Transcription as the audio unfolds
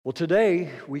Well,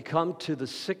 today we come to the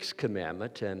sixth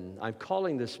commandment, and I'm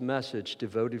calling this message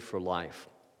Devoted for Life.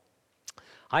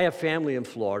 I have family in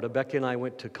Florida. Becky and I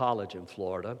went to college in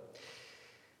Florida.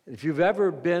 If you've ever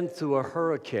been through a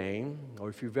hurricane, or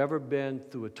if you've ever been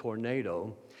through a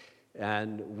tornado,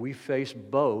 and we face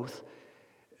both,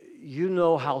 you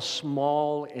know how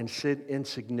small and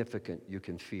insignificant you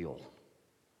can feel.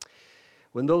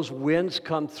 When those winds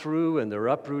come through and they're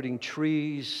uprooting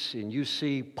trees and you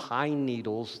see pine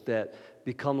needles that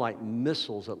become like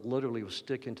missiles that literally will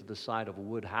stick into the side of a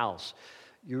wood house,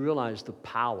 you realize the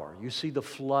power. You see the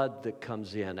flood that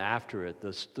comes in after it,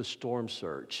 the storm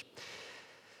surge.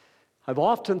 I've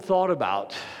often thought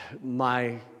about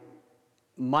my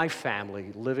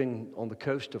family living on the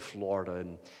coast of Florida,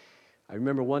 and I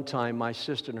remember one time my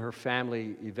sister and her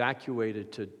family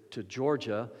evacuated to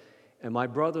Georgia, and my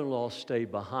brother-in-law stayed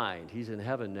behind. He's in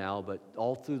heaven now, but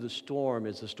all through the storm,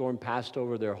 as the storm passed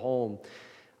over their home,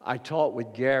 I talked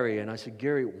with Gary, and I said,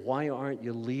 Gary, why aren't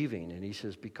you leaving? And he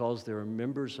says, because there are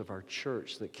members of our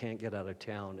church that can't get out of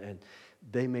town, and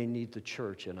they may need the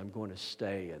church, and I'm going to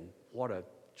stay. And what a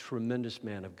tremendous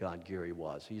man of God Gary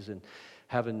was. He's in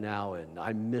heaven now, and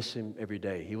I miss him every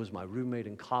day. He was my roommate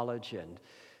in college, and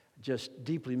just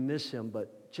deeply miss him,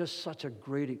 but just such a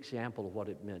great example of what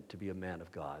it meant to be a man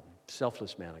of God,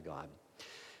 selfless man of God.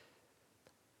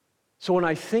 So when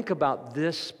I think about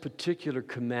this particular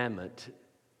commandment,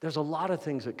 there's a lot of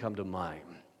things that come to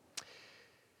mind.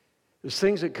 There's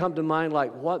things that come to mind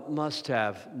like what must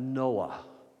have Noah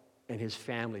and his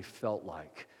family felt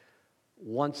like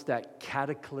once that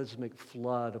cataclysmic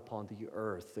flood upon the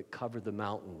earth that covered the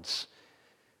mountains,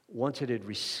 once it had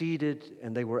receded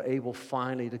and they were able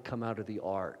finally to come out of the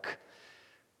ark.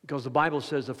 Because the Bible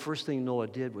says the first thing Noah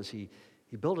did was he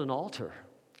built an altar.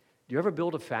 Do you ever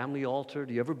build a family altar?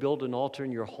 Do you ever build an altar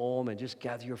in your home and just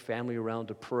gather your family around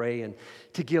to pray and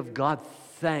to give God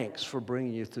thanks for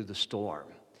bringing you through the storm?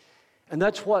 And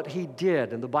that's what he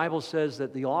did. And the Bible says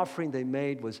that the offering they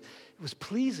made was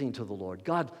pleasing to the Lord.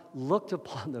 God looked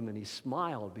upon them and he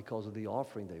smiled because of the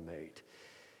offering they made.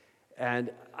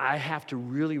 And I have to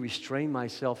really restrain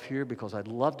myself here because I'd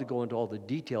love to go into all the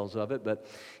details of it. But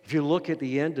if you look at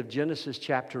the end of Genesis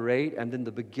chapter 8 and then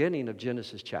the beginning of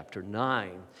Genesis chapter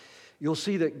 9, you'll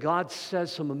see that God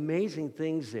says some amazing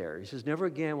things there. He says, never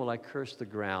again will I curse the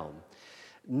ground.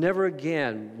 Never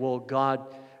again will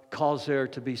God cause there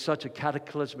to be such a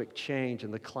cataclysmic change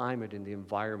in the climate and the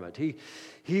environment.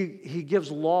 He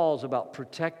gives laws about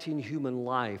protecting human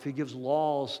life. He gives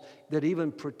laws that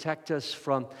even protect us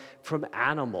from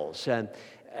animals. And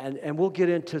we'll get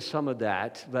into some of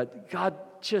that. But God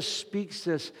just speaks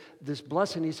this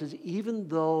blessing. He says, even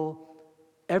though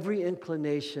every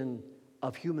inclination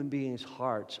of human beings'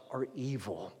 hearts are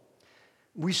evil.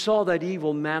 We saw that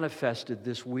evil manifested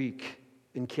this week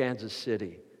in Kansas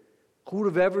City. Who would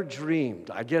have ever dreamed?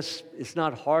 I guess it's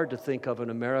not hard to think of in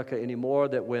America anymore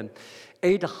that when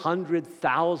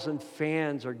 800,000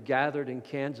 fans are gathered in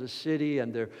Kansas City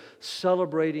and they're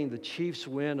celebrating the Chiefs'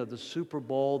 win of the Super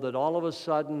Bowl, that all of a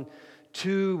sudden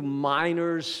two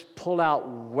minors pull out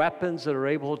weapons that are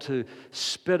able to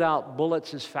spit out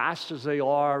bullets as fast as they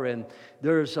are, and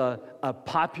there's a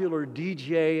popular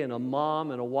DJ and a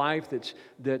mom and a wife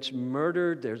that's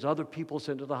murdered. There's other people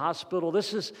sent to the hospital.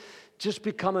 This is just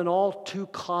become an all too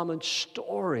common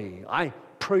story. I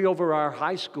pray over our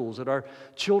high schools that our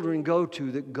children go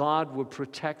to that God would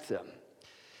protect them.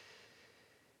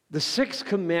 The sixth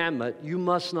commandment, you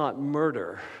must not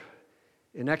murder,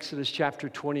 in Exodus chapter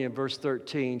 20 and verse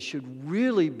 13, should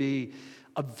really be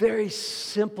a very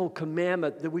simple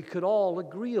commandment that we could all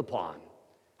agree upon.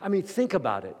 I mean, think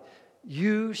about it.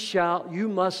 You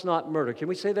must not murder. Can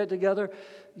we say that together?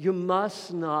 You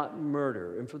must not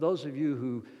murder. And for those of you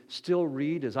who still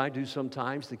read, as I do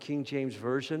sometimes, the King James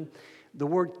Version, the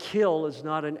word kill is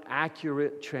not an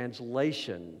accurate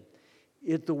translation.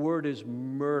 The word is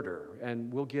murder,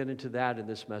 and we'll get into that in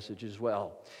this message as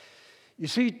well. You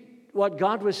see, what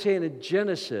God was saying in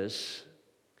Genesis,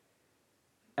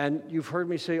 and you've heard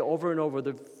me say over and over,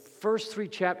 the first three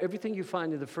chapters, everything you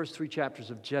find in the first three chapters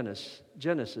of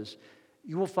Genesis,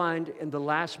 you will find in the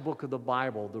last book of the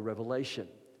Bible, the Revelation.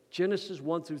 Genesis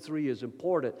 1 through 3 is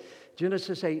important.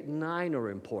 Genesis 8 and 9 are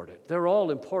important. They're all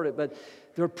important, but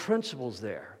there are principles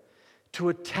there. To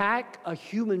attack a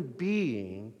human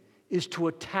being is to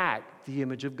attack the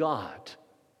image of God.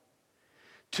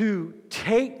 To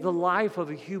take the life of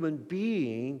a human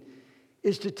being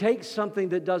is to take something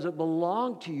that doesn't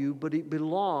belong to you, but it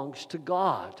belongs to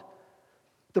God.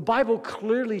 The Bible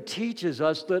clearly teaches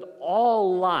us that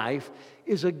all life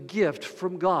is a gift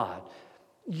from God.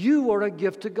 You are a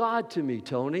gift to God to me,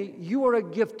 Tony. You are a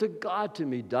gift to God to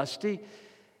me, Dusty.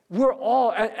 We're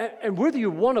all, and whether you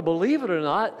want to believe it or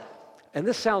not, and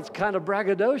this sounds kind of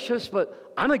braggadocious,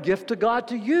 but I'm a gift to God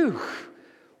to you.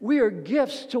 We are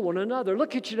gifts to one another.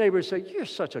 Look at your neighbor and say, you're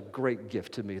such a great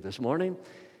gift to me this morning.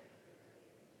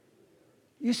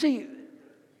 You see,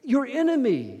 your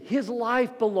enemy, his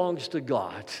life belongs to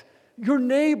God. Your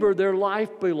neighbor, their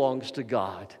life belongs to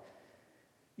God.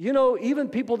 You know, even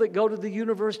people that go to the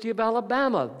University of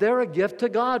Alabama, they're a gift to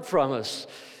God from us,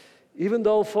 even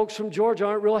though folks from Georgia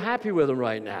aren't real happy with them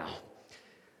right now.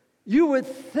 You would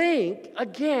think,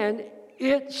 again,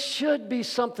 it should be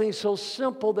something so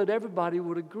simple that everybody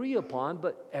would agree upon,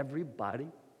 but everybody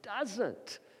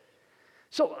doesn't.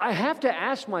 So I have to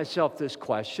ask myself this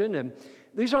question, and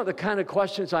these aren't the kind of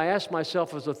questions I asked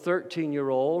myself as a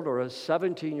 13-year-old or a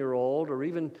 17-year-old or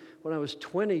even when I was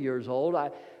 20 years old.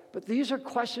 But these are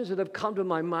questions that have come to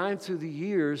my mind through the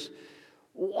years.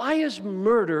 Why is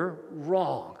murder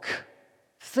wrong?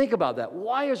 Think about that.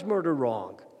 Why is murder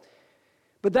wrong?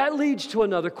 But that leads to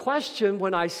another question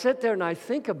when I sit there and I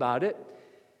think about it.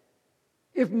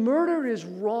 If murder is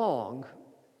wrong,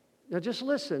 now just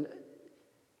listen,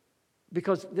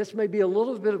 because this may be a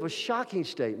little bit of a shocking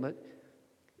statement.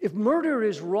 If murder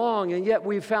is wrong, and yet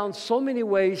we've found so many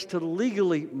ways to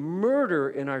legally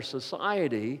murder in our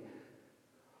society,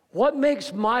 what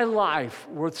makes my life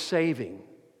worth saving?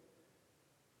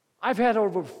 I've had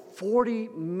over 40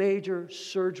 major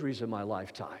surgeries in my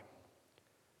lifetime.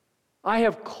 I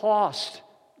have cost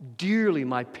dearly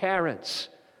my parents,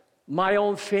 my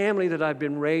own family that I've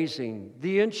been raising,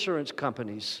 the insurance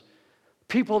companies,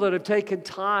 people that have taken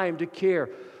time to care.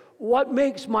 What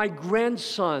makes my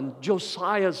grandson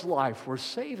Josiah's life worth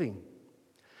saving?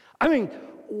 I mean,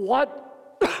 why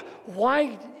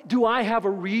do I have a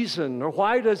reason, or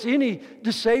why does any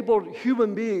disabled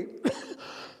human being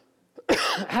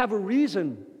have a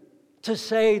reason to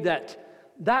say that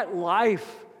that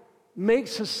life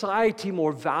makes society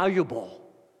more valuable?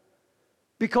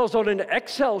 Because on an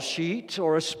Excel sheet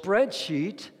or a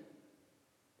spreadsheet,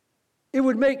 it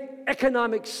would make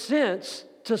economic sense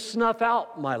to snuff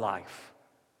out my life.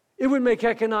 It would make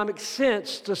economic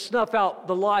sense to snuff out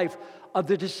the life of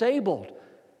the disabled.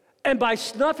 And by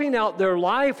snuffing out their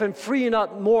life and freeing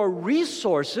up more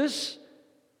resources,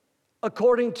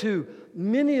 according to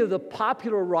many of the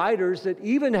popular writers that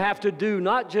even have to do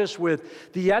not just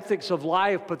with the ethics of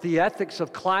life, but the ethics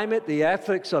of climate, the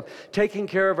ethics of taking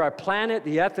care of our planet,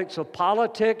 the ethics of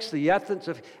politics, the ethics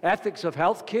of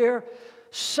healthcare,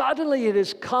 suddenly it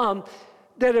has come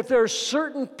that if there are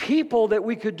certain people that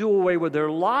we could do away with their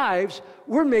lives,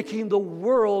 we're making the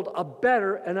world a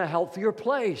better and a healthier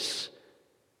place.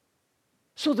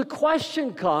 So the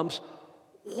question comes,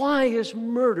 why is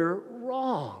murder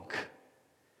wrong?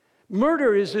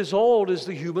 Murder is as old as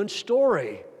the human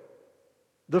story.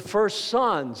 The first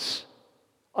sons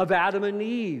of Adam and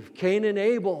Eve, Cain and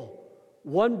Abel,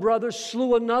 one brother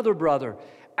slew another brother.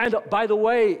 And by the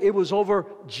way, it was over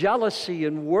jealousy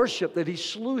and worship that he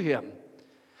slew him.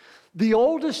 The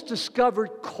oldest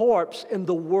discovered corpse in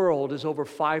the world is over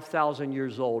 5,000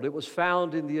 years old. It was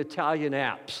found in the Italian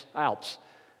Alps.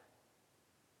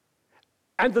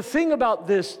 And the thing about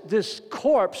this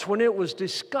corpse, when it was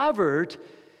discovered,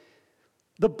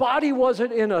 the body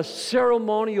wasn't in a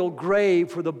ceremonial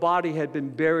grave where the body had been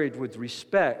buried with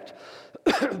respect,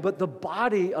 but the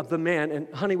body of the man,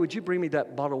 and honey, would you bring me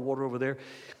that bottle of water over there?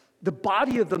 The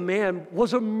body of the man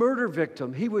was a murder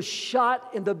victim. He was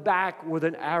shot in the back with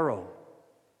an arrow.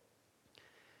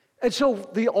 And so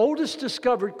the oldest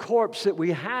discovered corpse that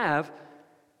we have,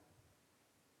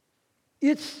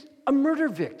 it's a murder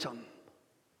victim.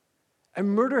 And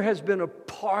murder has been a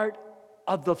part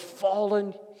of the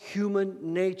fallen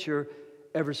human nature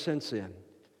ever since then.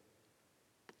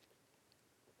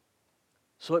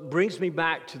 So it brings me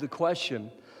back to the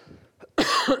question,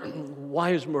 why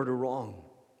is murder wrong?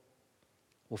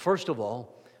 Well, first of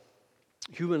all,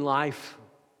 human life,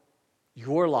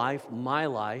 your life, my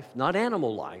life, not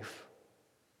animal life,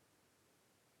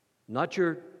 not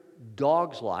your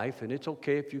dog's life, and it's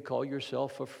okay if you call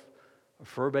yourself a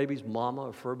fur baby's mama,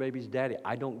 a fur baby's daddy.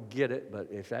 I don't get it, but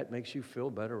if that makes you feel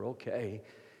better, okay.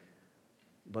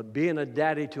 But being a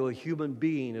daddy to a human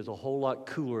being is a whole lot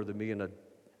cooler than being a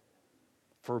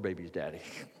fur baby's daddy.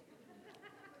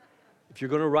 If you're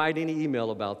going to write any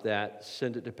email about that,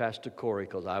 send it to Pastor Corey,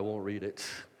 because I won't read it.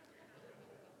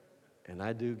 And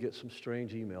I do get some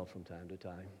strange email from time to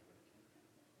time.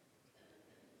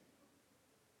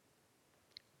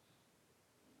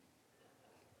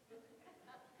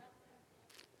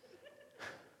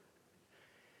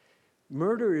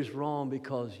 Murder is wrong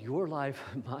because your life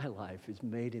and my life is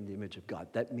made in the image of God.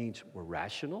 That means we're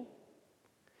rational.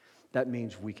 That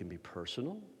means we can be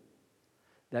personal.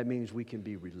 That means we can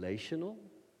be relational.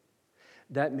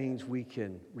 That means we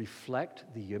can reflect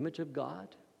the image of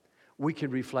God. We can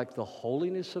reflect the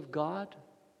holiness of God,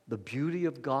 the beauty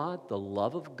of God, the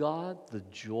love of God, the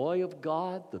joy of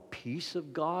God, the peace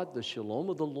of God, the shalom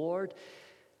of the Lord,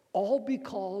 all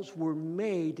because we're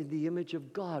made in the image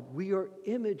of God. We are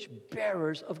image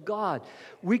bearers of God.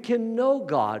 We can know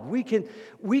God. We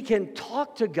can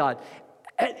talk to God.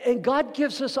 And God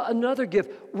gives us another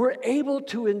gift. We're able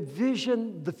to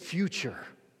envision the future.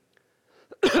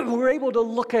 We're able to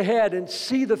look ahead and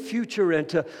see the future and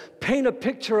to paint a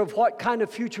picture of what kind of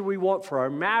future we want for our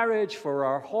marriage, for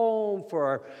our home, for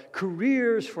our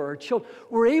careers, for our children.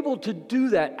 We're able to do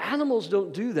that. Animals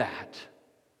don't do that.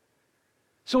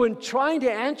 So in trying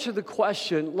to answer the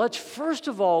question, let's first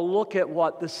of all look at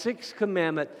what the sixth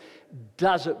commandment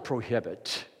doesn't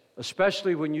prohibit,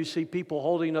 especially when you see people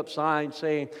holding up signs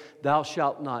saying, "Thou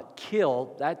shalt not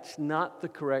kill." That's not the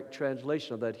correct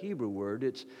translation of that Hebrew word.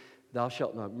 It's "Thou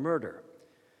shalt not murder."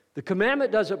 The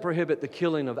commandment doesn't prohibit the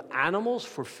killing of animals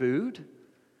for food.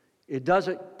 It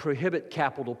doesn't prohibit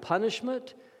capital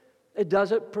punishment. It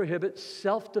doesn't prohibit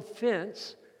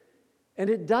self-defense. And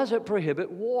it doesn't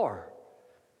prohibit war.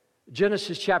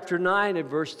 Genesis chapter 9 and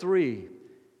verse 3.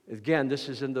 Again, this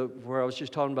is where I was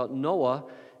just talking about Noah.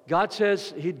 God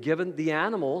says He'd given the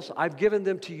animals, "I've given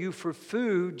them to you for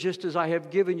food, just as I have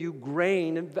given you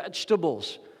grain and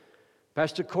vegetables."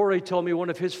 Pastor Corey told me one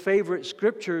of his favorite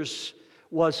scriptures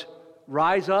was,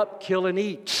 "Rise up, kill and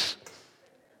eat."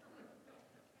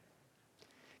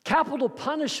 Capital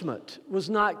punishment was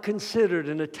not considered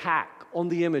an attack on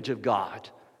the image of God.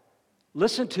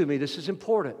 Listen to me, this is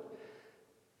important.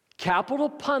 Capital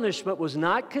punishment was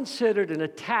not considered an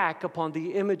attack upon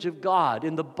the image of God.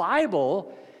 In the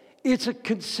Bible, it's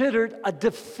considered a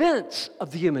defense of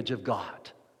the image of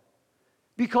God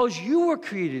because you were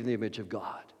created in the image of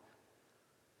God.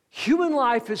 Human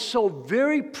life is so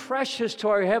very precious to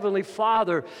our Heavenly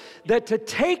Father that to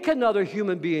take another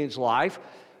human being's life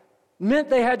meant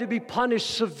they had to be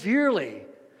punished severely.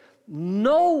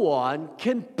 No one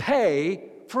can pay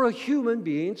for a human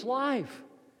being's life.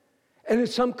 And in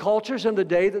some cultures in the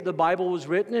day that the Bible was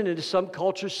written, and in some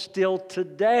cultures still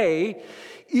today,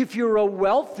 if you're a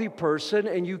wealthy person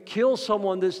and you kill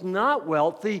someone that's not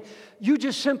wealthy, you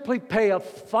just simply pay a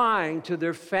fine to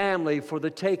their family for the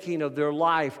taking of their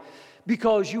life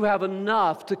because you have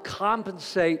enough to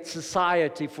compensate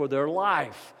society for their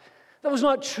life. That was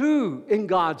not true in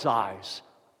God's eyes.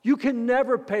 You can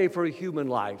never pay for a human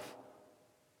life.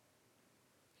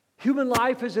 Human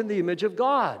life is in the image of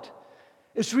God.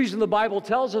 It's the reason the Bible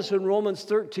tells us in Romans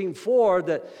 13:4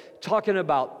 that talking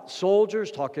about soldiers,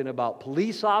 talking about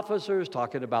police officers,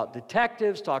 talking about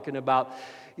detectives, talking about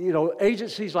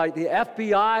agencies like the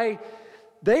FBI,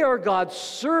 they are God's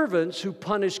servants who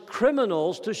punish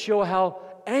criminals to show how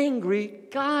angry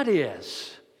God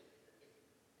is.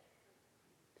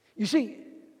 You see,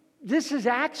 this is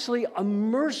actually a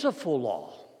merciful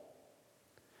law.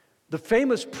 The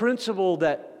famous principle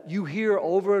that you hear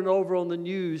over and over on the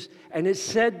news, and it's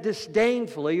said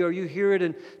disdainfully, or you hear it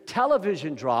in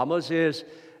television dramas, is,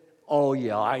 "Oh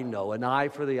yeah, I know, an eye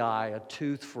for the eye, a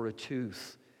tooth for a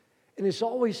tooth." And it's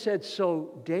always said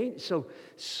so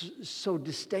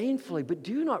disdainfully, but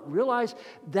do you not realize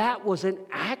that was an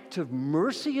act of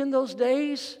mercy in those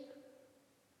days?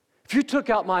 If you took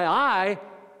out my eye,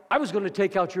 I was going to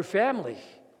take out your family.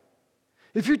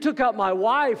 If you took out my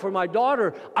wife or my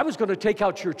daughter, I was going to take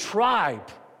out your tribe.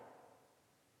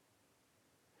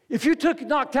 If you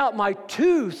knocked out my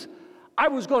tooth, I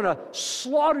was going to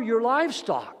slaughter your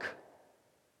livestock.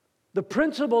 The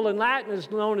principle in Latin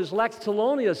is known as lex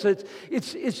talionis.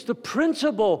 It's the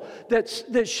principle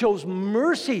that shows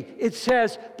mercy. It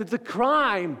says that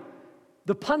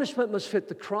the punishment must fit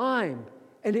the crime.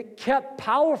 And it kept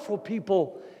powerful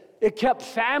people, it kept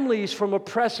families from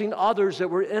oppressing others that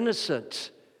were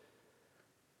innocent.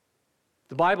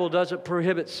 The Bible doesn't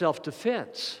prohibit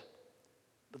self-defense.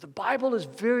 But the Bible is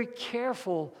very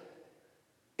careful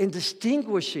in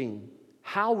distinguishing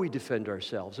how we defend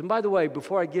ourselves. And by the way,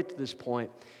 before I get to this point,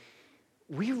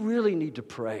 we really need to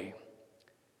pray.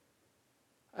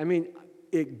 I mean,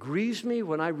 it grieves me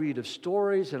when I read of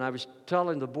stories, and I was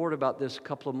telling the board about this a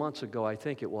couple of months ago, I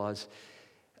think it was.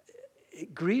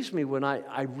 It grieves me when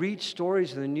I read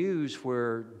stories in the news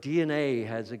where DNA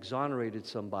has exonerated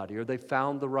somebody or they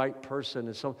found the right person.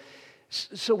 And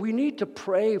so we need to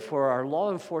pray for our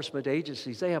law enforcement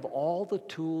agencies. They have all the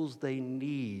tools they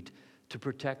need to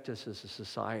protect us as a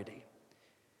society.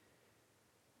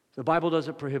 The Bible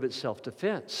doesn't prohibit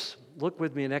self-defense. Look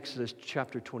with me in Exodus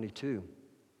chapter 22.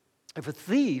 If a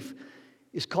thief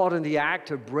is caught in the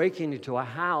act of breaking into a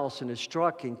house and is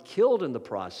struck and killed in the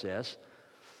process,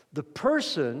 the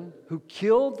person who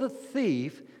killed the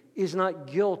thief is not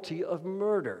guilty of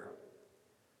murder.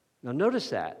 Now notice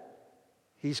that.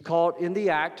 He's caught in the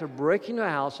act of breaking a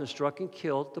house and struck and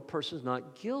killed. The person's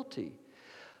not guilty.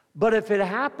 But if it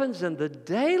happens in the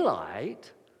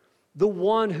daylight, the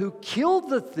one who killed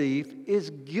the thief is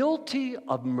guilty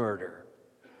of murder.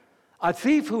 A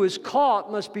thief who is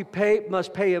caught must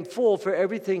pay in full for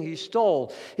everything he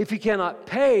stole. If he cannot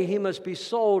pay, he must be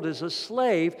sold as a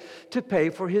slave to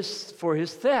pay for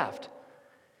his theft.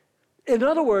 In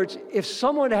other words, if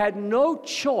someone had no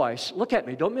choice, look at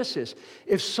me, don't miss this.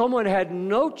 If someone had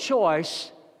no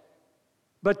choice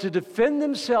but to defend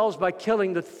themselves by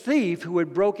killing the thief who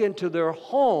had broke into their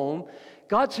home,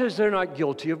 God says they're not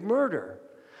guilty of murder.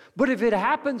 But if it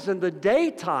happens in the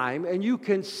daytime and you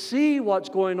can see what's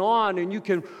going on and you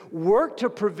can work to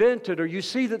prevent it, or you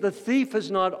see that the thief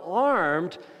is not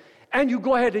armed, and you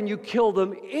go ahead and you kill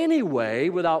them anyway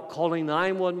without calling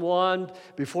 911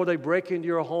 before they break into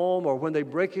your home, or when they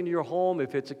break into your home,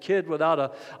 if it's a kid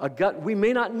without a gun, we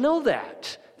may not know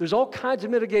that. There's all kinds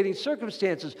of mitigating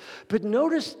circumstances. But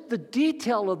notice the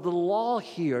detail of the law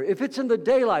here. If it's in the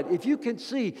daylight, if you can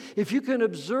see, if you can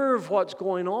observe what's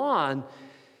going on,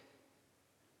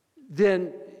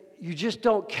 then you just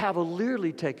don't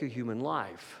cavalierly take a human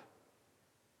life.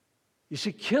 You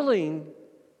see, killing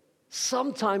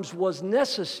sometimes was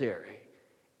necessary.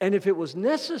 And if it was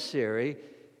necessary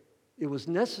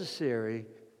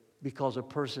because a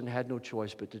person had no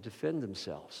choice but to defend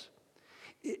themselves.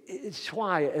 It's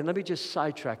why, and let me just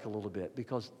sidetrack a little bit,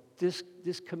 because this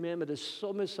commandment is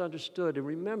so misunderstood. And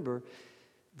remember,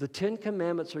 the 10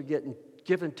 commandments are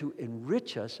given to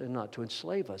enrich us and not to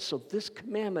enslave us. So this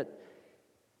commandment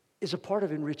is a part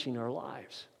of enriching our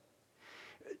lives.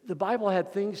 The Bible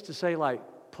had things to say like,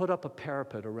 put up a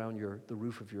parapet around the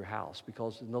roof of your house,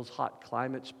 because in those hot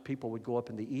climates, people would go up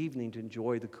in the evening to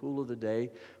enjoy the cool of the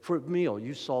day for a meal.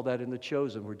 You saw that in The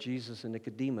Chosen, where Jesus and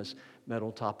Nicodemus met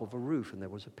on top of a roof, and there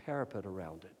was a parapet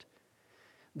around it.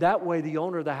 That way, the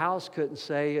owner of the house couldn't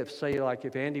say, if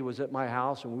Andy was at my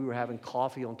house and we were having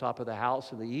coffee on top of the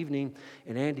house in the evening,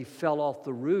 and Andy fell off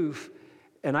the roof,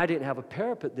 and I didn't have a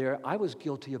parapet there, I was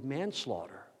guilty of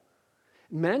manslaughter.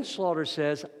 Manslaughter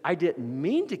says, I didn't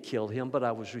mean to kill him, but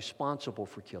I was responsible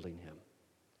for killing him.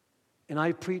 And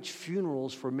I preach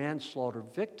funerals for manslaughter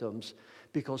victims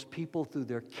because people, through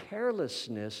their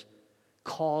carelessness,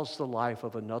 cause the life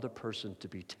of another person to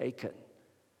be taken.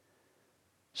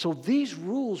 So these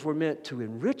rules were meant to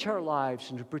enrich our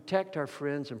lives and to protect our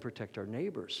friends and protect our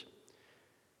neighbors.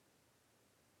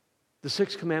 The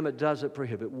 6th commandment doesn't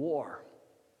prohibit war.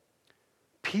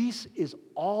 Peace is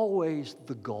always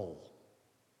the goal.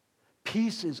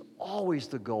 Peace is always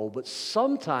the goal, but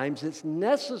sometimes it's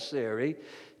necessary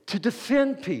to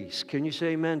defend peace. Can you say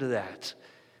amen to that?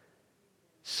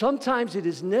 Sometimes it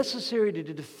is necessary to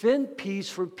defend peace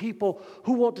from people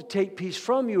who want to take peace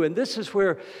from you. And this is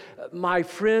where my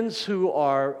friends who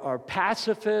are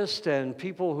pacifists and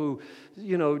people who,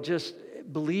 just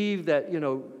believe that,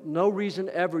 no reason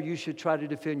ever you should try to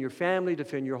defend your family,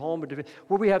 defend your home,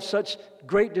 where we have such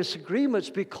great disagreements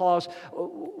because,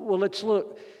 let's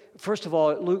look. First of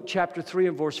all, at Luke chapter 3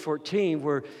 and verse 14,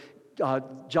 where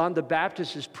John the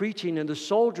Baptist is preaching, and the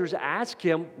soldiers ask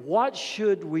him, what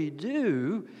should we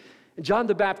do? And John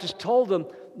the Baptist told them,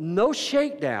 no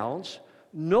shakedowns,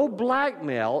 no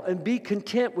blackmail, and be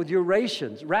content with your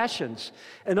rations.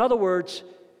 In other words,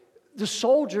 the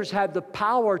soldiers had the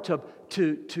power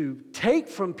to take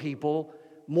from people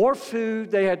more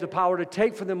food. They had the power to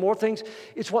take from them more things.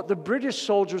 It's what the British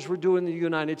soldiers were doing in the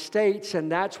United States, and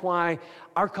that's why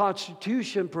our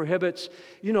Constitution prohibits,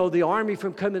 the army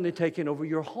from coming and taking over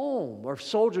your home, or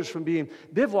soldiers from being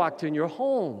bivouacked in your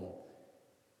home.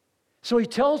 So he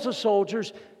tells the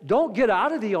soldiers, don't get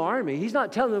out of the army. He's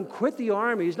not telling them quit the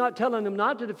army. He's not telling them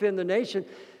not to defend the nation.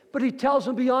 But he tells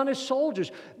them, be honest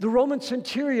soldiers. The Roman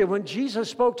centurion, when Jesus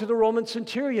spoke to the Roman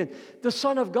centurion, the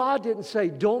Son of God didn't say,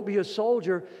 don't be a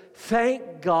soldier.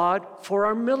 Thank God for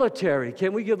our military.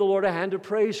 Can we give the Lord a hand of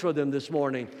praise for them this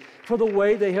morning, for the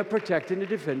way they have protected and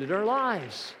defended our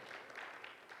lives?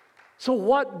 So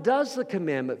what does the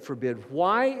commandment forbid?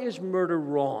 Why is murder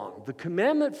wrong? The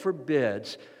commandment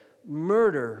forbids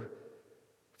murder,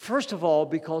 first of all,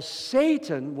 because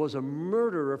Satan was a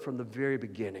murderer from the very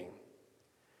beginning.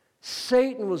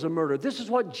 Satan was a murderer. This is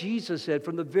what Jesus said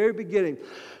from the very beginning.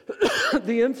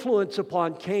 The influence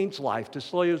upon Cain's life to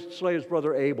slay his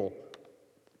brother Abel.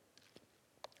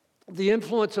 The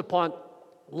influence upon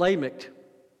Lamech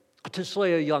to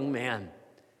slay a young man.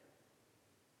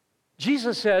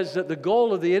 Jesus says that the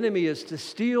goal of the enemy is to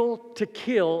steal, to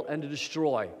kill, and to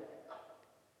destroy.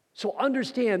 So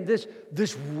understand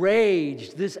this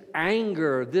rage, this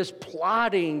anger, this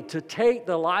plotting to take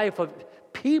the life of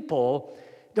people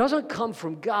doesn't come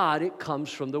from God, it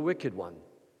comes from the wicked one.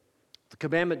 The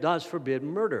commandment does forbid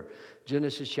murder.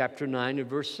 Genesis chapter 9 and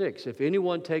verse 6. If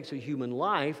anyone takes a human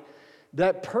life,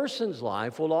 that person's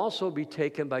life will also be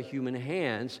taken by human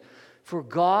hands, for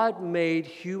God made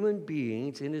human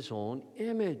beings in his own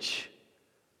image.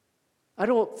 I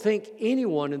don't think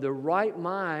anyone in their right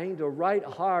mind or right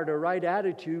heart or right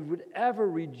attitude would ever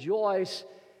rejoice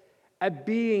at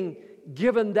being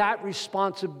given that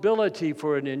responsibility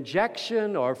for an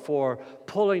injection or for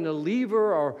pulling a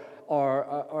lever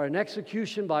or an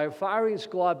execution by a firing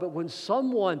squad. But when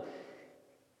someone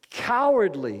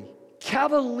cowardly,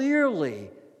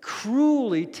 cavalierly,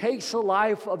 cruelly takes the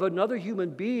life of another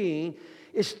human being,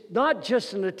 it's not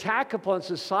just an attack upon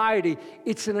society,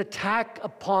 it's an attack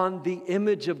upon the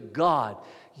image of God.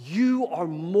 You are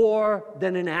more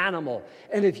than an animal.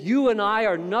 And if you and I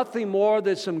are nothing more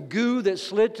than some goo that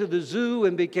slid to the zoo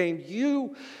and became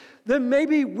you, then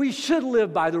maybe we should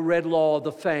live by the red law of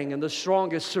the fang and the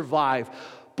strongest survive.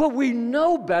 But we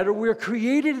know better. We're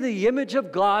created in the image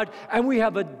of God, and we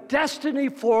have a destiny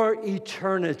for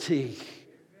eternity.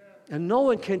 And no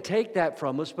one can take that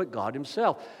from us but God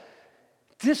himself.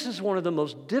 This is one of the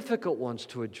most difficult ones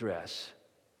to address.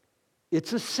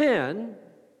 It's a sin,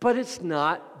 but it's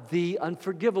not the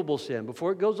unforgivable sin.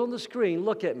 Before it goes on the screen,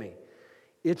 look at me.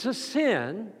 It's a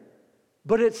sin,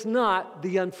 but it's not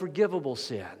the unforgivable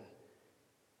sin.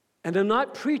 And I'm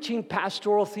not preaching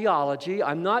pastoral theology.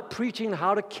 I'm not preaching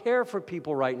how to care for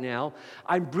people right now.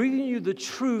 I'm bringing you the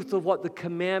truth of what the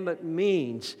commandment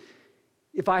means.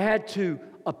 If I had to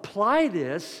apply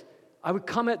this, I would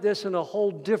come at this in a whole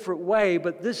different way,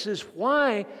 but this is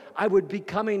why I would be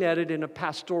coming at it in a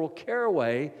pastoral care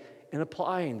way and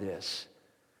applying this.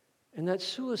 And that's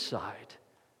suicide.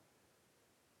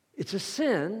 It's a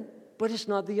sin, but it's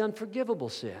not the unforgivable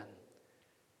sin.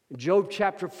 In Job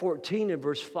chapter 14 and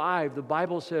verse 5, the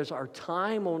Bible says, our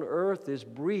time on earth is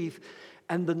brief,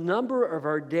 and the number of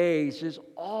our days is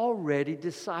already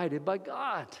decided by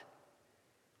God.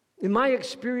 In my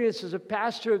experience as a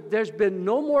pastor, there's been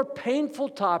no more painful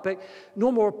topic,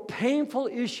 no more painful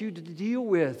issue to deal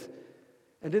with.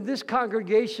 And in this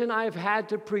congregation, I've had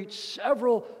to preach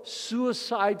several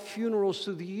suicide funerals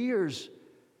through the years.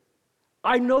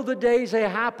 I know the days they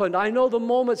happened. I know the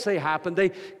moments they happened. They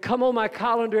come on my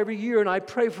calendar every year, and I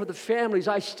pray for the families.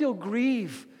 I still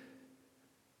grieve.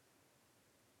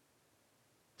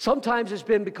 Sometimes it's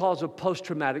been because of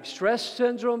post-traumatic stress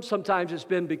syndrome. Sometimes it's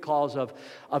been because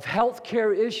of health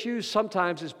care issues.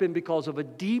 Sometimes it's been because of a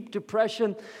deep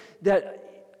depression that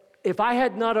if I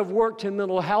had not have worked in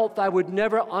mental health, I would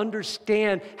never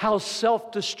understand how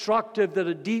self-destructive that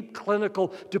a deep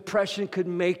clinical depression could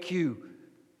make you.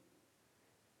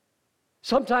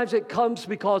 Sometimes it comes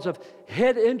because of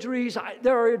head injuries.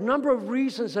 There are a number of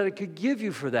reasons that it could give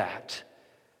you for that.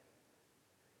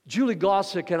 Julie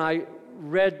Gossick and I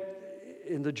read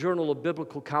in the Journal of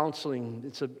Biblical Counseling.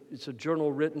 It's a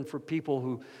journal written for people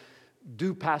who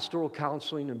do pastoral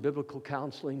counseling and biblical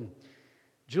counseling.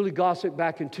 Julie Gossick,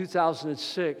 back in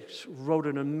 2006, wrote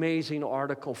an amazing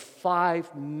article.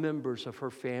 5 members of her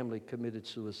family committed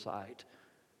suicide.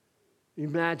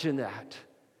 Imagine that.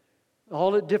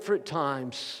 All at different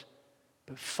times,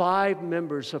 but 5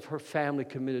 members of her family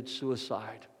committed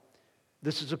suicide.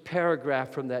 This is a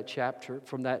paragraph from that chapter,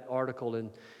 from that article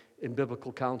in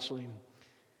Biblical Counseling.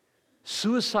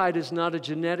 Suicide is not a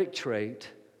genetic trait,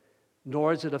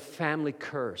 nor is it a family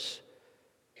curse.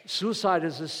 Suicide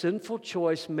is a sinful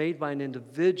choice made by an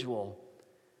individual.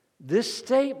 This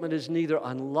statement is neither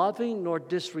unloving nor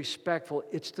disrespectful.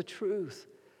 It's the truth.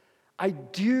 I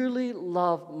dearly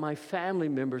love my family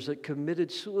members that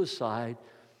committed suicide,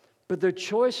 but their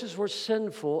choices were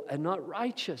sinful and not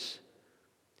righteous.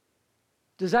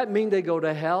 Does that mean they go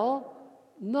to hell?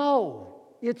 No,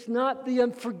 it's not the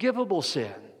unforgivable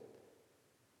sin.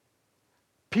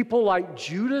 People like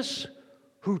Judas,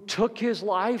 who took his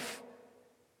life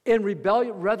in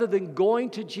rebellion rather than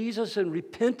going to Jesus and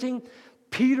repenting.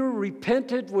 Peter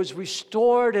repented, was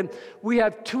restored, and we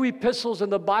have 2 epistles in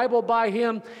the Bible by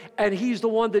him, and he's the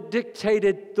one that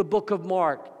dictated the book of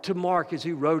Mark to Mark as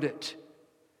he wrote it.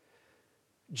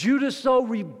 Judas, though,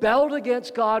 rebelled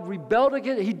against God,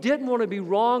 he didn't want to be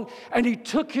wrong, and he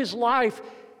took his life.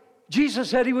 Jesus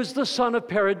said he was the son of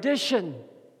perdition.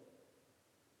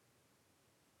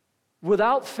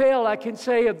 Without fail, I can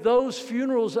say of those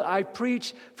funerals that I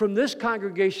preached from this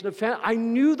congregation of family, I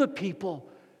knew the people.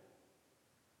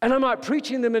 And I'm not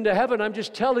preaching them into heaven. I'm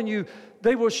just telling you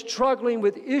they were struggling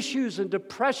with issues and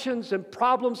depressions and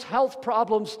problems, health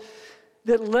problems,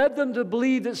 that led them to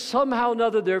believe that somehow or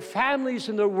another their families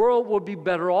and their world would be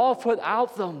better off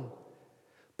without them.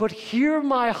 But hear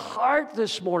my heart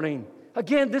this morning.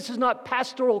 Again, this is not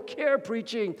pastoral care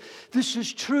preaching. This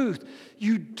is truth.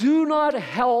 You do not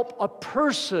help a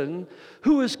person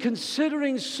who is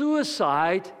considering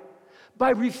suicide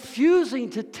by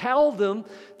refusing to tell them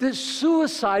that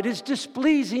suicide is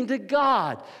displeasing to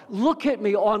God. Look at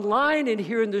me online and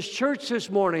here in this church this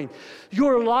morning.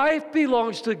 Your life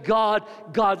belongs to God.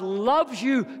 God loves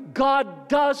you. God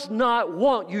does not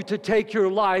want you to take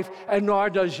your life, and nor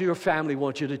does your family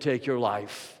want you to take your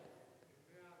life.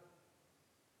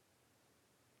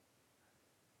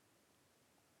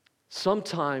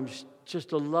 Sometimes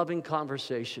just a loving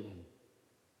conversation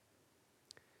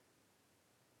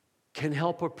can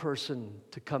help a person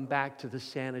to come back to the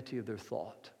sanity of their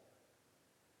thought.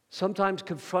 Sometimes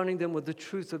confronting them with the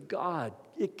truth of God,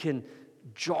 it can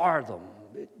jar them,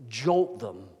 jolt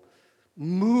them,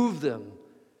 move them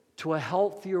to a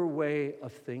healthier way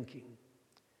of thinking.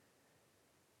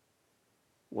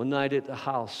 One night at the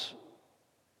house,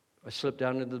 I slipped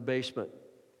down into the basement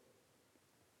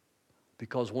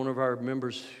because one of our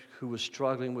members who was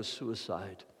struggling with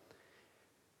suicide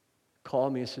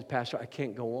called me and said, Pastor, I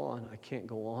can't go on. I can't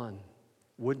go on.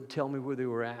 Wouldn't tell me where they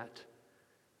were at.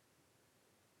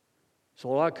 So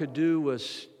all I could do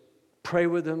was pray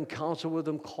with them, counsel with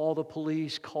them, call the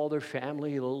police, call their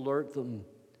family, and alert them.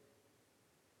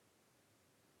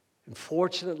 And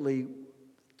fortunately,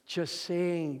 just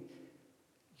saying,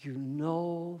 you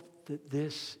know that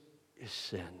this is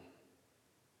sin.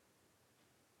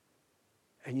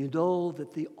 And you know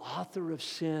that the author of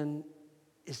sin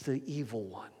is the evil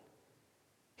one.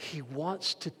 He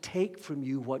wants to take from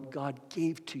you what God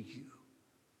gave to you.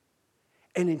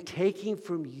 And in taking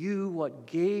from you what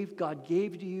God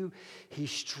gave to you, He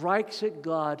strikes at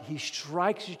God, He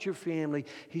strikes at your family,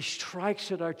 He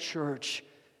strikes at our church.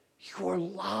 You are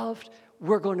loved.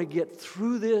 We're going to get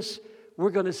through this. We're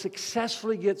going to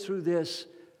successfully get through this.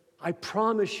 I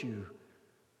promise you.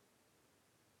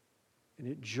 And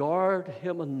it jarred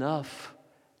him enough,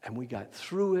 and we got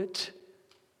through it.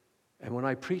 And when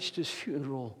I preached his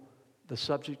funeral, the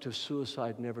subject of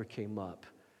suicide never came up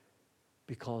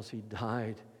because he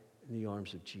died in the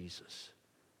arms of Jesus.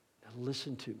 Now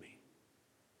listen to me.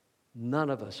 None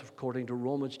of us, according to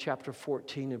Romans chapter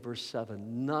 14 and verse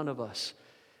 7, none of us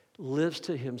lives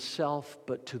to himself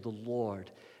but to the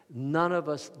Lord. None of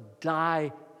us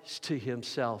dies to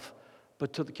himself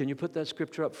but to the... Can you put that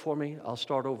scripture up for me? I'll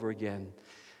start over again.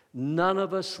 None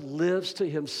of us lives to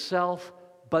himself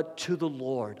but to the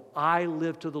Lord. I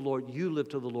live to the Lord. You live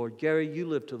to the Lord. Gary, you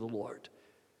live to the Lord.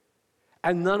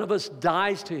 And none of us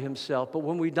dies to himself, but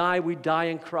when we die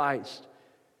in Christ.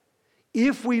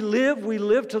 If we live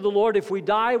to the Lord. If we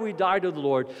die to the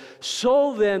Lord.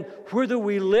 So then, whether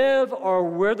we live or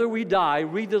whether we die,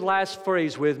 read the last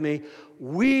phrase with me,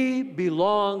 we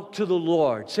belong to the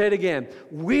Lord. Say it again.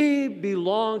 We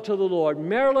belong to the Lord.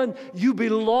 Marilyn, you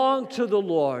belong to the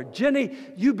Lord. Jenny,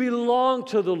 you belong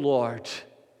to the Lord.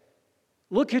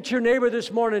 Look at your neighbor this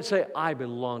morning and say, I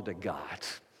belong to God.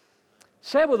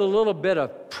 Say it with a little bit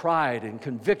of pride and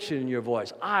conviction in your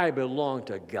voice. I belong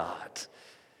to God.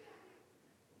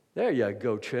 There you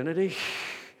go, Trinity.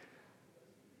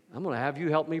 I'm going to have you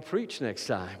help me preach next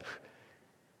time.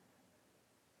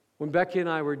 When Becky and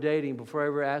I were dating, before I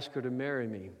ever asked her to marry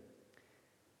me,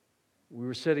 we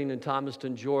were sitting in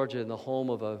Thomaston, Georgia, in the home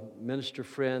of a minister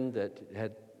friend that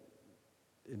had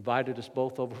invited us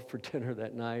both over for dinner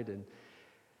that night, and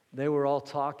they were all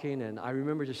talking, and I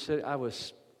remember just sitting, I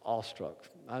was awestruck.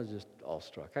 I was just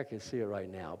awestruck. I can see it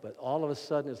right now. But all of a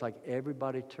sudden, it's like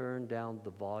everybody turned down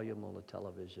the volume on the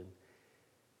television,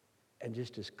 and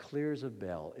just as clear as a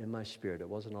bell in my spirit, it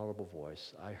wasn't an audible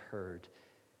voice, I heard,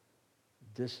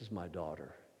 this is my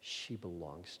daughter. She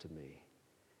belongs to me.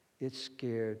 It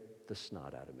scared the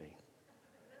snot out of me.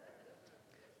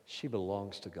 She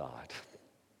belongs to God.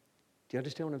 Do you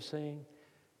understand what I'm saying?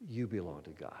 You belong to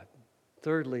God.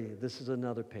 Thirdly, this is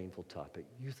another painful topic,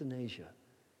 euthanasia.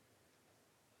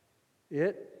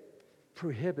 It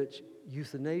prohibits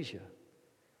euthanasia.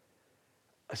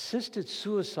 Assisted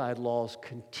suicide laws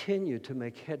continue to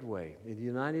make headway in the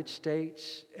United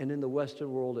States and in the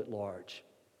Western world at large.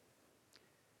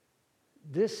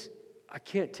 I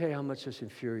can't tell you how much this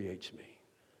infuriates me.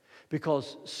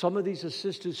 Because some of these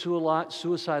assisted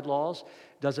suicide laws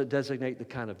doesn't designate the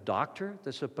kind of doctor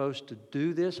that's supposed to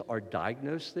do this or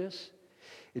diagnose this.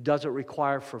 It doesn't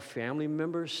require for family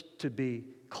members to be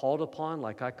called upon,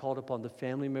 like I called upon the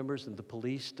family members and the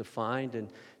police to find and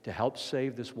to help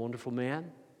save this wonderful man.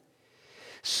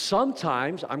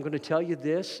 Sometimes, I'm going to tell you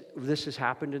this has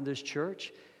happened in this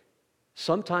church,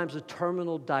 sometimes a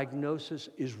terminal diagnosis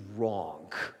is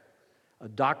wrong. A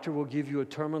doctor will give you a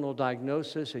terminal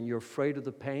diagnosis and you're afraid of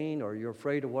the pain or you're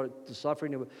afraid of what the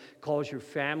suffering it would cause your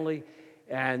family,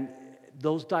 and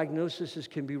those diagnoses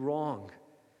can be wrong.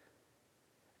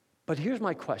 But here's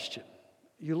my question.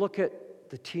 You look at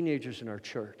the teenagers in our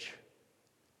church,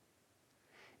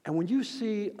 and when you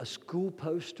see a school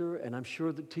poster, and I'm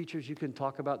sure the teachers, you can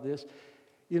talk about this,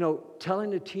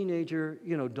 telling a teenager,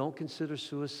 don't consider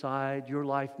suicide, your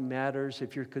life matters.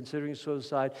 If you're considering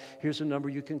suicide, here's a number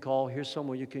you can call, here's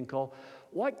someone you can call.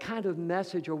 What kind of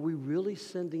message are we really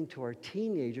sending to our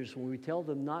teenagers when we tell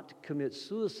them not to commit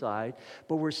suicide,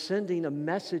 but we're sending a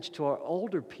message to our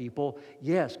older people,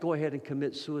 yes, go ahead and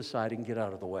commit suicide and get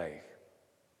out of the way?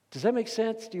 Does that make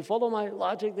sense? Do you follow my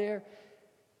logic there?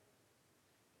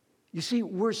 You see,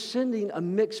 we're sending a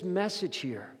mixed message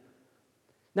here.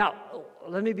 Now,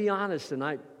 let me be honest, and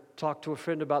I talked to a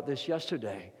friend about this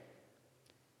yesterday.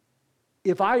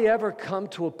 If I ever come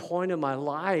to a point in my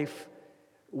life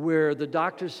where the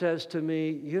doctor says to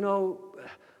me,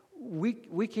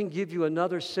 we can give you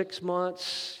another 6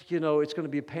 months, it's going to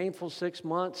be a painful 6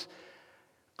 months,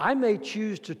 I may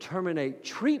choose to terminate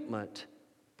treatment,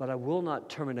 but I will not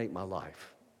terminate my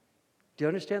life. Do you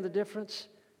understand the difference?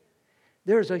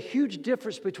 There's a huge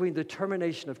difference between the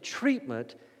termination of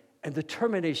treatment and the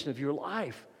termination of your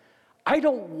life. I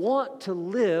don't want to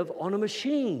live on a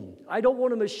machine. I don't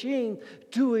want a machine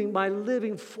doing my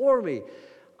living for me.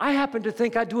 I happen to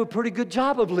think I do a pretty good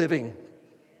job of living.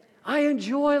 I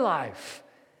enjoy life.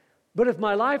 But if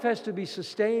my life has to be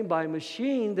sustained by a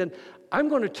machine, then I'm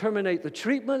going to terminate the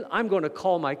treatment. I'm going to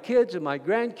call my kids and my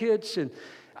grandkids, and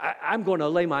I'm going to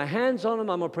lay my hands on them.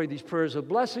 I'm going to pray these prayers of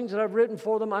blessings that I've written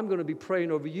for them. I'm going to be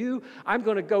praying over you. I'm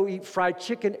going to go eat fried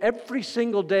chicken every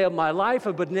single day of my life,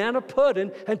 a banana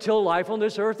pudding, until life on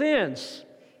this earth ends.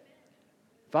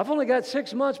 If I've only got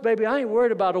 6 months, baby, I ain't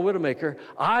worried about a Widowmaker.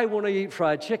 I want to eat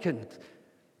fried chicken.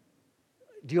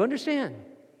 Do you understand?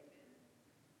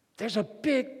 There's a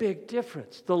big, big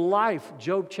difference. The life,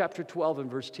 Job chapter 12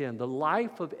 and verse 10, the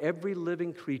life of every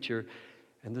living creature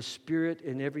and the spirit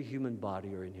in every human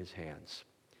body are in his hands.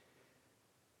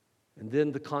 And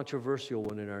then the controversial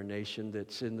one in our nation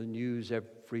that's in the news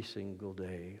every single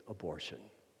day, abortion.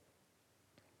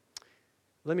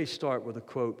 Let me start with a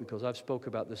quote, because I've spoke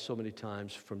about this so many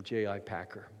times, from J.I.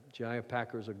 Packer. J.I.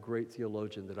 Packer is a great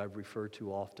theologian that I've referred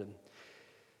to often.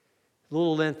 A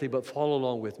little lengthy, but follow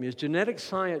along with me. As genetic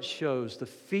science shows, the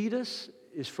fetus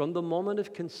is from the moment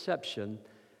of conception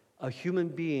a human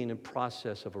being in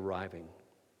process of arriving.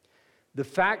 The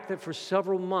fact that for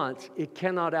several months it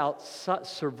cannot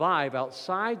survive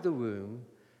outside the womb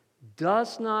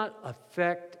does not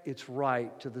affect its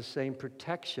right to the same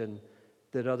protection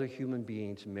that other human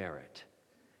beings merit,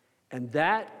 and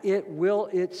that it will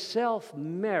itself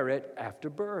merit after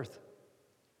birth.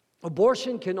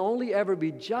 Abortion can only ever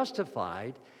be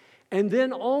justified, and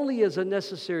then only as a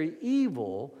necessary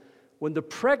evil, when the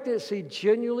pregnancy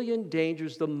genuinely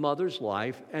endangers the mother's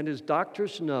life, and as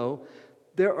doctors know,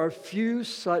 there are few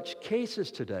such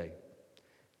cases today.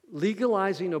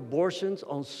 Legalizing abortions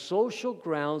on social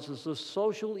grounds is a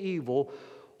social evil,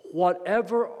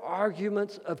 whatever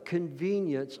arguments of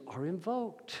convenience are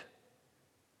invoked.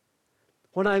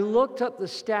 When I looked up the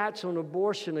stats on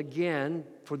abortion again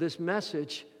for this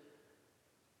message,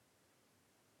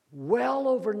 well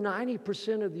over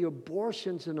 90% of the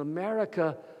abortions in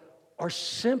America are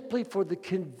simply for the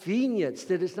convenience,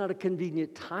 that it's not a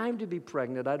convenient time to be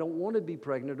pregnant. I don't want to be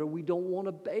pregnant, or we don't want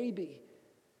a baby.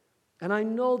 And I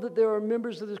know that there are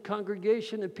members of this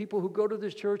congregation and people who go to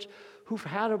this church who've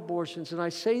had abortions. And I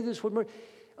say this with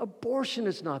abortion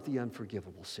is not the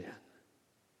unforgivable sin.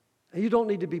 And you don't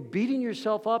need to be beating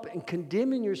yourself up and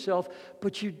condemning yourself,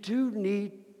 but you do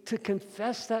need to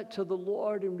confess that to the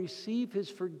Lord and receive His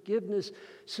forgiveness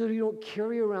so you don't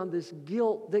carry around this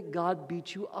guilt that God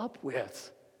beat you up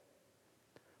with.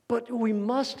 But we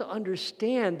must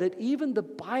understand that even the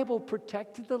Bible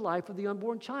protected the life of the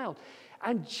unborn child.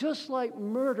 And just like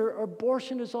murder,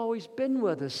 abortion has always been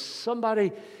with us.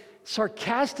 Somebody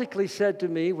sarcastically said to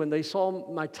me when they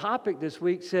saw my topic this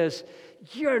week, says,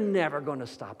 "You're never going to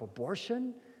stop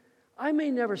abortion." I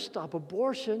may never stop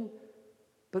abortion,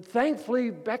 But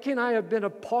thankfully, Becky and I have been a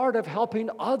part of helping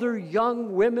other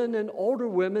young women and older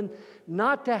women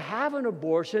not to have an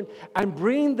abortion and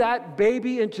bring that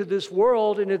baby into this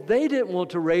world. And if they didn't want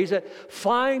to raise it,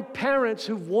 find parents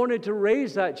who wanted to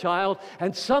raise that child.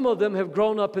 And some of them have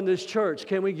grown up in this church.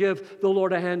 Can we give the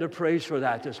Lord a hand of praise for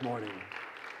that this morning?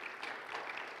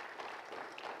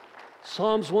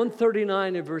 Psalms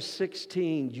 139 and verse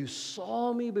 16, you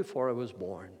saw me before I was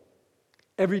born.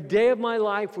 Every day of my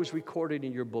life was recorded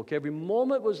in your book. Every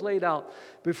moment was laid out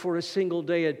before a single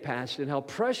day had passed. And how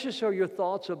precious are your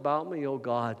thoughts about me, O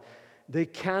God. They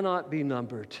cannot be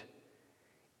numbered.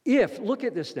 Look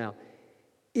at this now.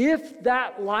 If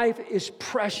that life is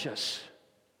precious,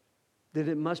 then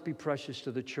it must be precious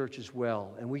to the church as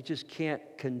well. And we just can't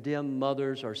condemn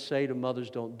mothers or say to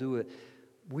mothers, don't do it.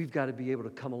 We've got to be able to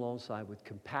come alongside with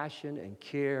compassion and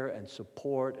care and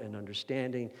support and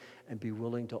understanding and be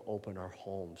willing to open our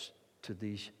homes to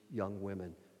these young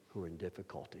women who are in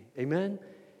difficulty. Amen?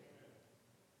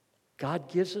 God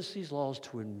gives us these laws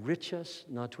to enrich us,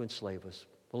 not to enslave us.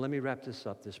 Well, let me wrap this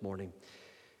up this morning.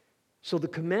 So the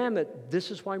commandment,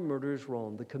 this is why murder is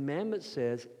wrong. The commandment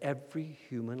says every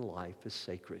human life is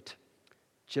sacred.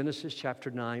 Genesis chapter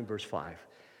 9, verse 5.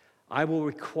 I will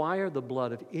require the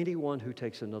blood of anyone who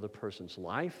takes another person's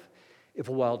life. If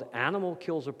a wild animal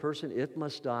kills a person, it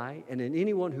must die. And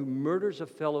anyone who murders a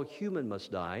fellow human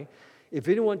must die. If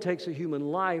anyone takes a human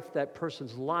life, that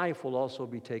person's life will also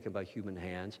be taken by human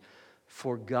hands.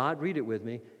 For God, read it with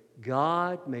me,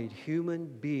 God made human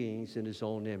beings in his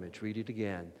own image. Read it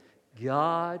again.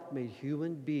 God made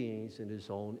human beings in his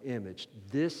own image.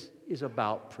 This is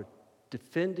about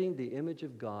defending the image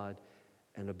of God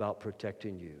and about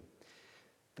protecting you.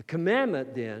 The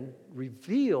commandment then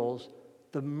reveals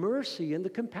the mercy and the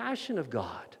compassion of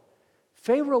God.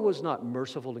 Pharaoh was not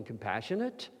merciful and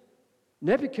compassionate.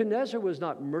 Nebuchadnezzar was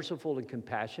not merciful and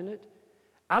compassionate.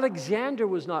 Alexander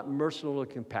was not merciful and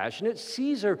compassionate.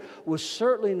 Caesar was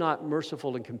certainly not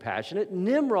merciful and compassionate.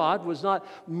 Nimrod was not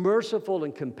merciful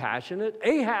and compassionate.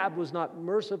 Ahab was not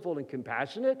merciful and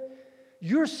compassionate.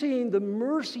 You're seeing the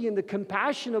mercy and the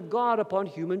compassion of God upon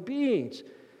human beings.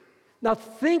 Now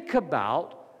think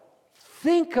about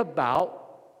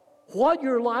what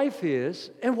your life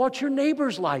is and what your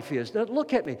neighbor's life is. Now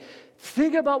look at me.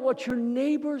 Think about what your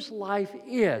neighbor's life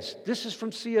is. This is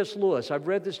from C.S. Lewis. I've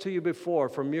read this to you before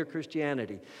from Mere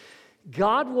Christianity.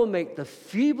 God will make the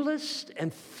feeblest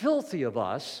and filthy of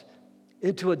us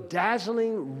into a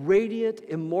dazzling, radiant,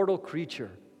 immortal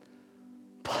creature.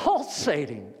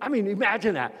 Pulsating. I mean,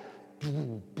 imagine that.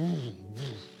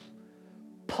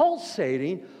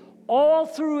 Pulsating all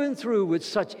through and through with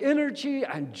such energy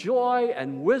and joy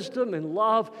and wisdom and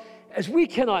love as we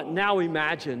cannot now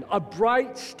imagine. A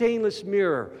bright stainless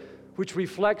mirror which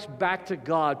reflects back to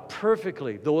God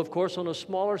perfectly, though of course on a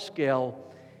smaller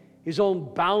scale, his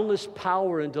own boundless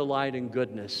power and delight and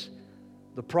goodness.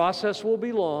 The process will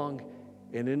be long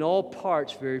and in all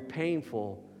parts very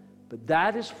painful, but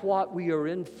that is what we are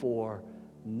in for,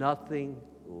 nothing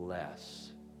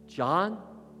less. John,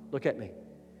 look at me.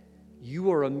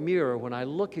 You are a mirror. When I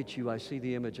look at you, I see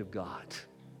the image of God.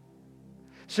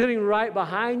 Sitting right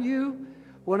behind you,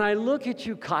 when I look at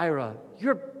you, Kyra,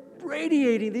 you're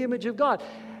radiating the image of God.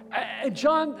 And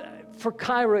John, for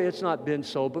Kyra, it's not been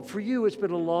so, but for you, it's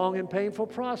been a long and painful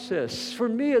process. For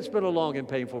me, it's been a long and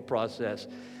painful process.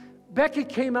 Becky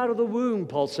came out of the womb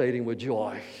pulsating with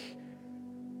joy.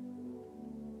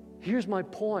 Here's my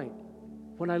point.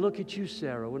 When I look at you,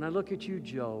 Sarah, when I look at you,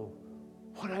 Joe,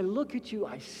 when I look at you,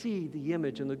 I see the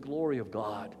image and the glory of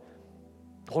God.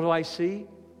 What do I see?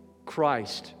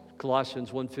 Christ,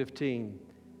 Colossians 1:15,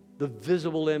 the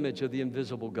visible image of the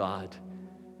invisible God.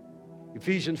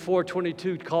 Ephesians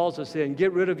 4:22 calls us in,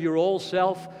 get rid of your old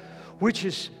self,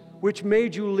 which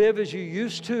made you live as you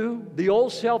used to, the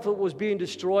old self that was being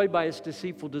destroyed by its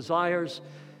deceitful desires.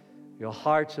 Your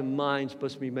hearts and minds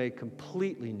must be made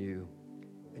completely new,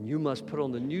 and you must put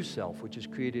on the new self, which is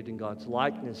created in God's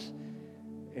likeness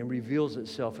and reveals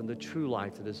itself in the true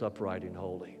life that is upright and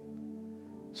holy.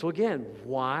 So again,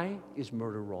 why is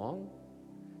murder wrong?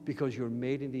 Because you're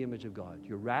made in the image of God.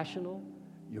 You're rational,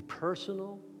 you're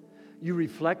personal, you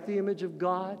reflect the image of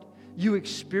God, you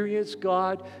experience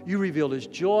God, you reveal His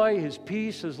joy, His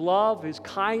peace, His love, His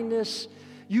kindness.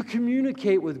 You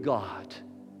communicate with God.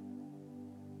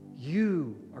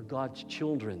 You are God's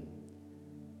children.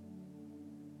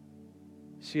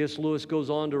 C.S. Lewis goes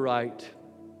on to write,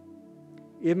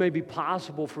 it may be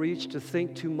possible for each to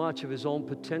think too much of his own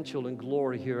potential and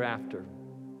glory hereafter.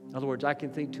 In other words, I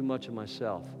can think too much of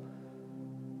myself.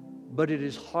 But it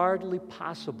is hardly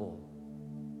possible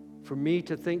for me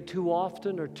to think too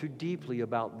often or too deeply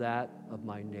about that of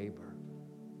my neighbor.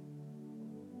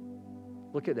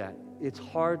 Look at that. It's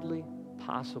hardly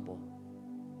possible.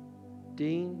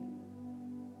 Dean,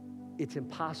 it's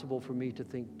impossible for me to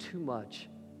think too much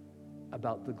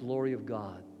about the glory of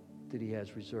God that He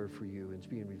has reserved for you and is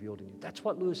being revealed in you. That's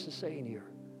what Lewis is saying here.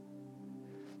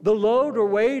 The load or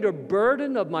weight or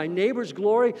burden of my neighbor's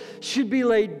glory should be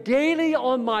laid daily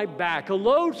on my back, a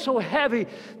load so heavy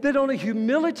that only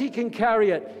humility can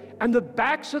carry it, and the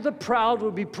backs of the proud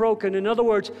will be broken. In other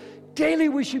words, daily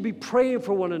we should be praying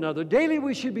for one another. Daily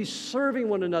we should be serving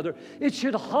one another. It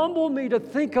should humble me to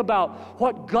think about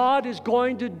what God is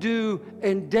going to do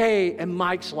in Day and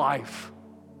Mike's life.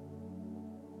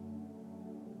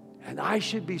 And I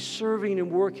should be serving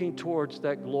and working towards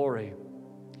that glory.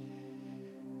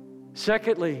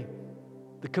 Secondly,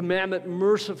 the commandment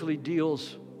mercifully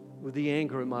deals with the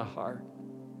anger in my heart.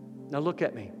 Now look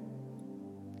at me.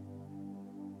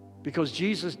 Because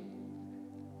Jesus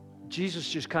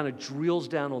just kind of drills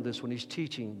down on this when He's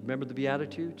teaching. Remember the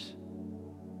Beatitudes?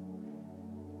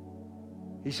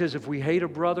 He says, if we hate a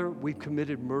brother, we've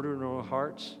committed murder in our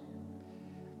hearts.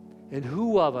 And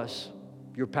who of us,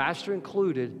 your pastor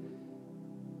included,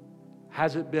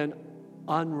 hasn't been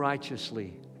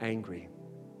unrighteously angry?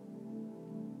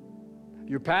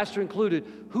 Your pastor included,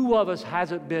 who of us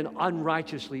hasn't been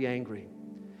unrighteously angry?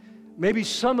 Maybe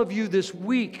some of you this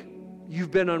week,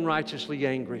 you've been unrighteously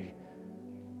angry.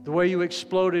 The way you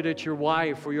exploded at your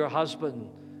wife or your husband.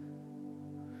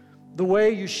 The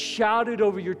way you shouted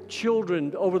over your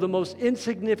children over the most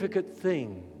insignificant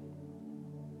thing.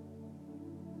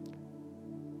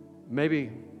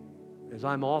 Maybe, as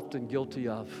I'm often guilty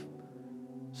of,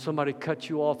 somebody cut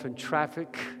you off in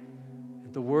traffic.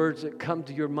 The words that come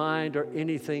to your mind are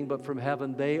anything but from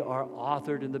heaven. They are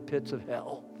authored in the pits of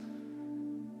hell.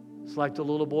 It's like the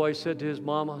little boy said to his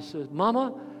mama, says,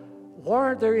 Mama, why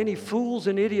aren't there any fools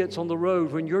and idiots on the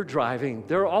road when you're driving?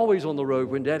 They're always on the road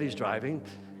when Daddy's driving.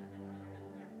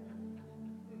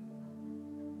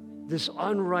 This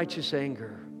unrighteous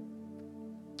anger.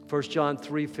 1 John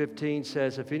 3:15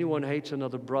 says, if anyone hates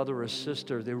another brother or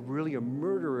sister, they're really a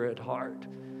murderer at heart.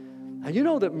 And you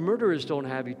know that murderers don't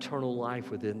have eternal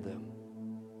life within them.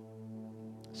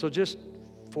 So just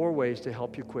 4 ways to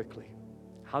help you quickly.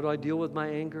 How do I deal with my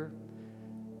anger?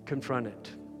 Confront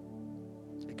it.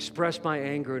 Express my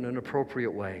anger in an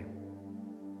appropriate way.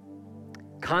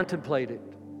 Contemplate it.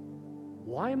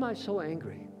 Why am I so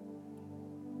angry?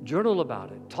 Journal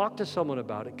about it. Talk to someone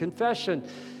about it. Confession.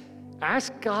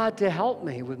 Ask God to help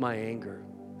me with my anger.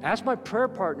 Ask my prayer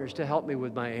partners to help me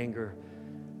with my anger.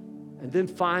 And then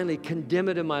finally, condemn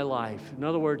it in my life. In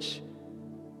other words,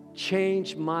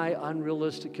 change my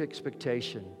unrealistic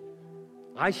expectation.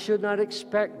 I should not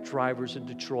expect drivers in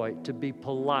Detroit to be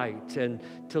polite and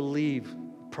to leave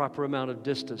proper amount of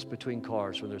distance between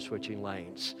cars when they're switching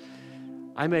lanes.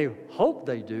 I may hope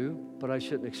they do, but I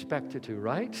shouldn't expect it to,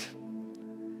 right?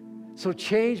 So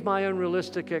change my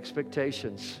unrealistic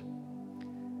expectations.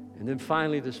 And then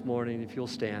finally this morning, if you'll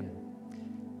stand,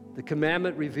 the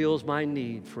commandment reveals my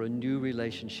need for a new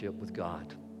relationship with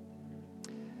God.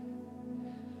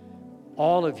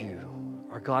 All of you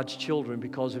are God's children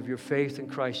because of your faith in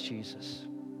Christ Jesus.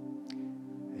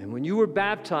 And when you were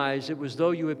baptized, it was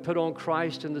though you had put on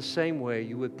Christ in the same way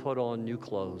you would put on new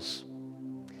clothes.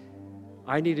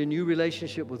 I need a new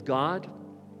relationship with God.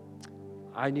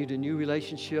 I need a new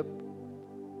relationship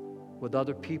with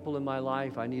other people in my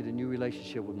life. I need a new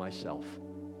relationship with myself.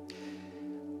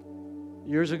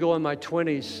 Years ago in my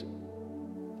 20s,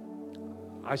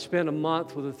 I spent a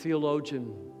month with a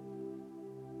theologian.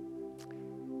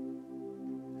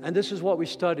 And this is what we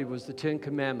studied, was the 10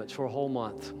 Commandments for a whole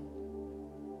month.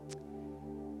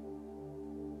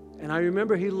 And I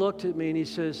remember he looked at me and he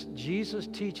says, Jesus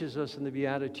teaches us in the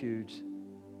Beatitudes,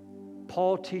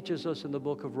 Paul teaches us in the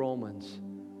book of Romans,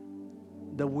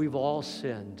 that we've all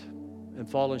sinned and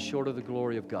fallen short of the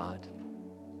glory of God.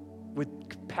 With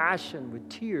compassion, with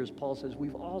tears, Paul says,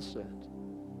 we've all sinned.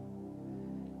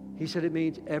 He said it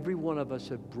means every one of us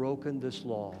have broken this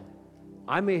law.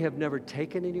 I may have never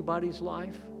taken anybody's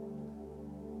life,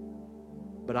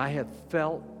 but I have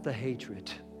felt the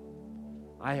hatred.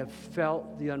 I have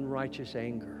felt the unrighteous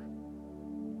anger.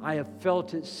 I have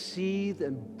felt it seethe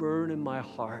and burn in my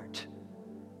heart.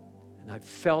 And I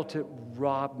felt it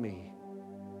rob me.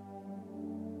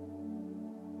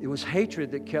 It was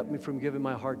hatred that kept me from giving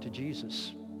my heart to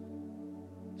Jesus.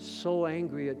 So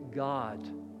angry at God.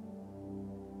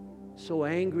 So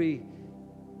angry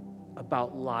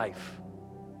about life.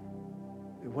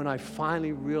 And when I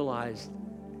finally realized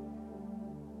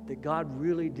that God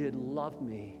really did love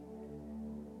me,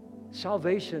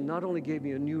 salvation not only gave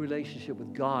me a new relationship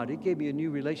with God, it gave me a new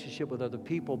relationship with other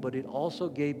people, but it also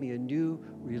gave me a new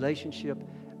relationship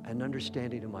and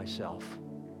understanding of myself.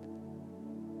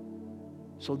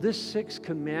 So this sixth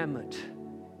commandment,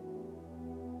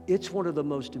 it's one of the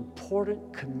most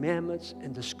important commandments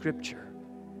in the Scripture,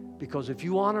 because if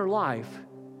you honor life,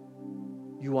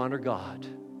 you honor God.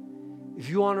 If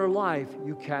you honor life,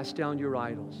 you cast down your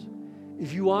idols.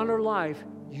 If you honor life,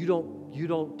 you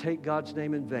don't take God's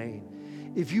name in vain.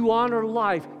 If you honor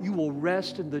life, you will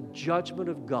rest in the judgment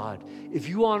of God. If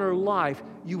you honor life,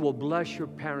 you will bless your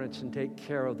parents and take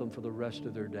care of them for the rest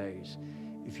of their days.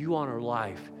 If you honor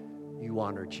life, you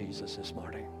honor Jesus this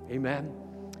morning. Amen.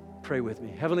 Pray with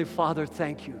me. Heavenly Father,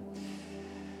 thank you.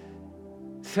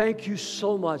 Thank you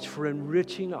so much for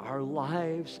enriching our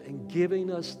lives and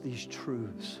giving us these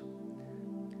truths.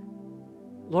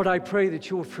 Lord, I pray that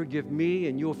you will forgive me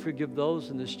and you will forgive those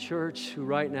in this church who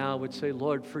right now would say,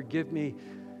 Lord, forgive me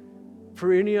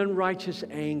for any unrighteous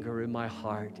anger in my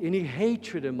heart, any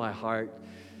hatred in my heart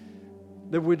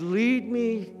that would lead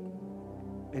me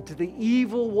into the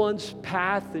evil one's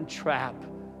path and trap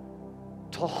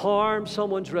to harm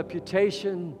someone's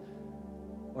reputation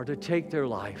or to take their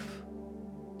life.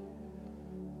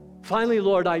 Finally,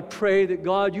 Lord, I pray that,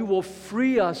 God, you will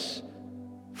free us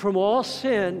from all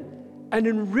sin and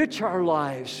enrich our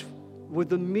lives with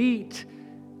the meat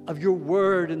of your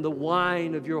word and the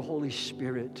wine of your Holy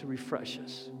Spirit to refresh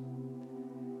us.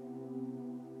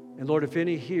 And Lord, if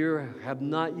any here have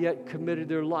not yet committed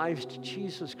their lives to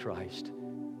Jesus Christ,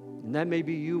 and that may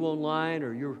be you online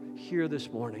or you're here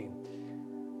this morning,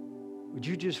 would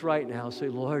you just right now say,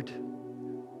 Lord,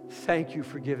 thank you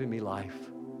for giving me life.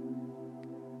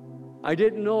 I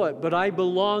didn't know it, but I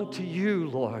belong to you,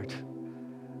 Lord.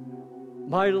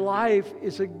 My life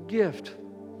is a gift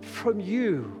from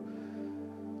you.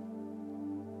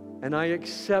 And I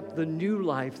accept the new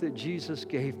life that Jesus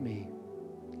gave me.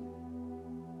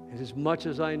 And as much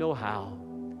as I know how,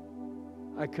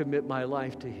 I commit my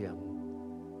life to him.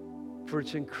 For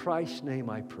it's in Christ's name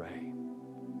I pray.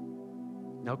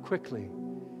 Now quickly,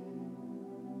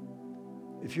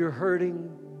 if you're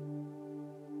hurting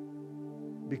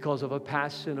because of a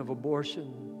past sin of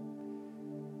abortion,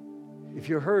 if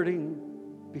you're hurting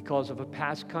because of a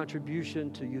past contribution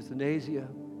to euthanasia,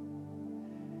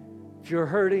 if you're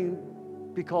hurting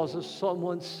because of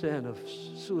someone's sin of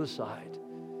suicide,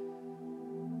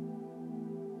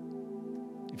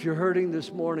 if you're hurting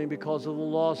this morning because of the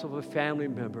loss of a family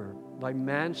member by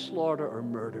manslaughter or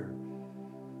murder,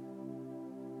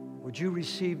 would you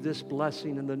receive this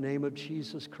blessing in the name of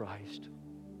Jesus Christ?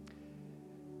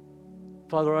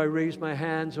 Father, I raise my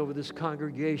hands over this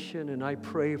congregation and I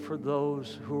pray for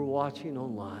those who are watching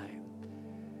online,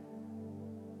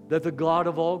 that the God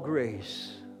of all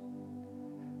grace,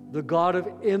 the God of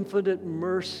infinite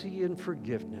mercy and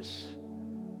forgiveness,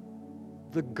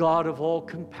 the God of all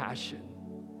compassion,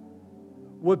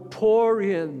 would pour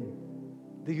in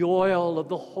the oil of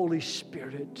the Holy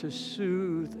Spirit to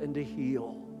soothe and to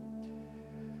heal.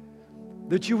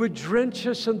 That you would drench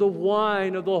us in the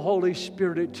wine of the Holy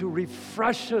Spirit to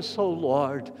refresh us, O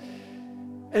Lord,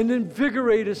 and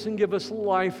invigorate us and give us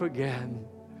life again.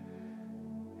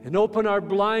 And open our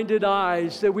blinded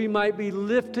eyes that we might be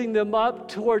lifting them up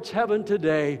towards heaven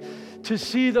today to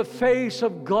see the face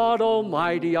of God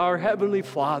Almighty, our Heavenly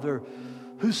Father,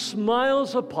 who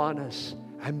smiles upon us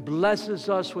and blesses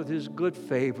us with his good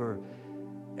favor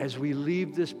as we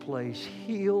leave this place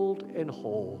healed and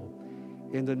whole.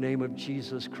 In the name of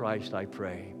Jesus Christ, I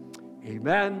pray.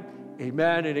 Amen,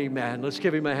 amen, and amen. Let's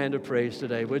give him a hand of praise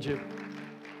today, would you?